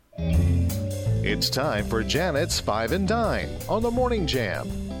It's time for Janet's 5 and Dine on the Morning Jam.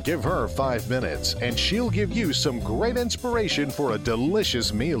 Give her 5 minutes and she'll give you some great inspiration for a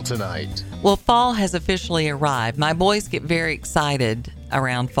delicious meal tonight. Well, fall has officially arrived. My boys get very excited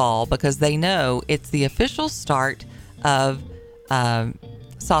around fall because they know it's the official start of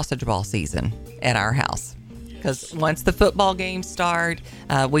sausage ball season at our house. Because once the football games start,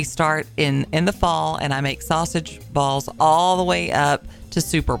 we start in the fall, and I make sausage balls all the way up to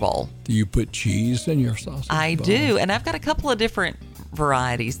Super Bowl. Do you put cheese in your sausage I balls? do, and I've got a couple of different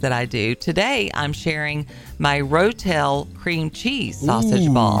varieties that I do. Today, I'm sharing my Rotel cream cheese sausage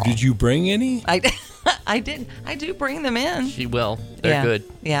ball. Did you bring any? I didn't. I do bring them in. She will. They're good.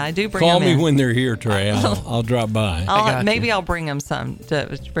 Yeah, I do bring Call them in. me when they're here, Trey. I'll drop by. Maybe I'll bring them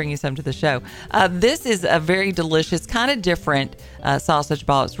bring you some to the show. This is a very delicious, kind of different sausage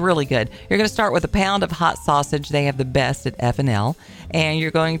ball. It's really good. You're going to start with a pound of hot sausage. They have the best at F&L. And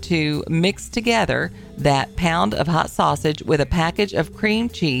you're going to mix together that pound of hot sausage with a package of cream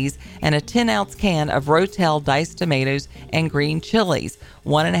cheese and a 10-ounce can of Rotel diced tomatoes and green chilies.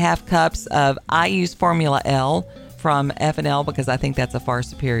 1.5 cups of, I use Formula L from F&L because I think that's a far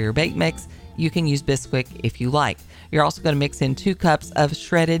superior bake mix. You can use Bisquick if you like. You're also going to mix in 2 cups of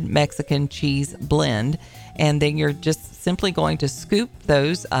shredded Mexican cheese blend. And then you're just simply going to scoop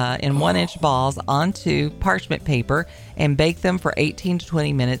those in 1-inch balls onto parchment paper and bake them for 18 to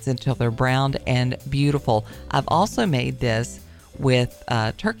 20 minutes until they're browned and beautiful. I've also made this with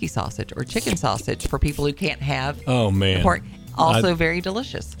turkey sausage or chicken sausage for people who can't have pork. Also very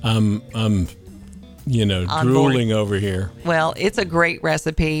delicious. I'm drooling over here. Well, it's a great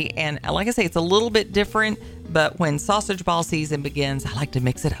recipe, and like I say, it's a little bit different, but when sausage ball season begins, I like to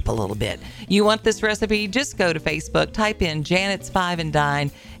mix it up a little bit. You want this recipe? Just go to Facebook, type in Janet's 5 and Dine,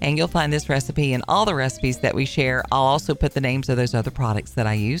 and you'll find this recipe and all the recipes that we share. I'll also put the names of those other products that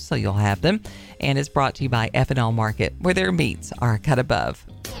I use, so you'll have them. And it's brought to you by F&L Market, where their meats are a cut above.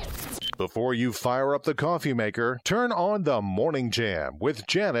 Before you fire up the coffee maker, turn on the Morning Jam with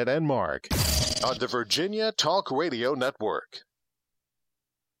Janet and Mark on the Virginia Talk Radio Network.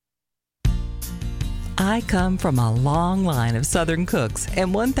 I come from a long line of Southern cooks,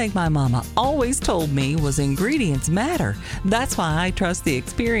 and one thing my mama always told me was ingredients matter. That's why I trust the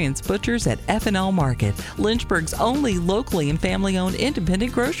experienced butchers at F&L Market, Lynchburg's only locally and family-owned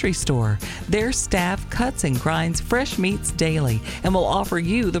independent grocery store. Their staff cuts and grinds fresh meats daily and will offer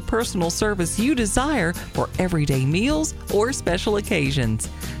you the personal service you desire for everyday meals or special occasions.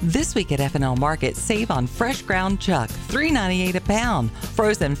 This week at F&L Market, save on fresh ground chuck, $3.98 a pound.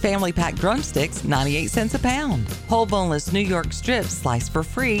 Frozen family pack drumsticks, 98 cents a pound. Whole boneless New York strips sliced for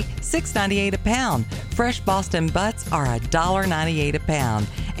free, $6.98 a pound. Fresh Boston butts are $1.98 a pound.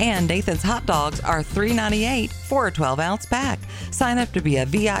 And Nathan's hot dogs are $3.98 for a 12-ounce pack. Sign up to be a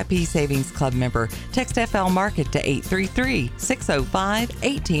VIP Savings Club member. Text FL Market to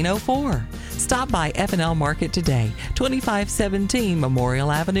 833-605-1804. Stop by F&L Market today, 2517 Memorial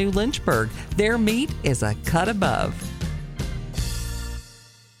Avenue, Lynchburg. Their meat is a cut above.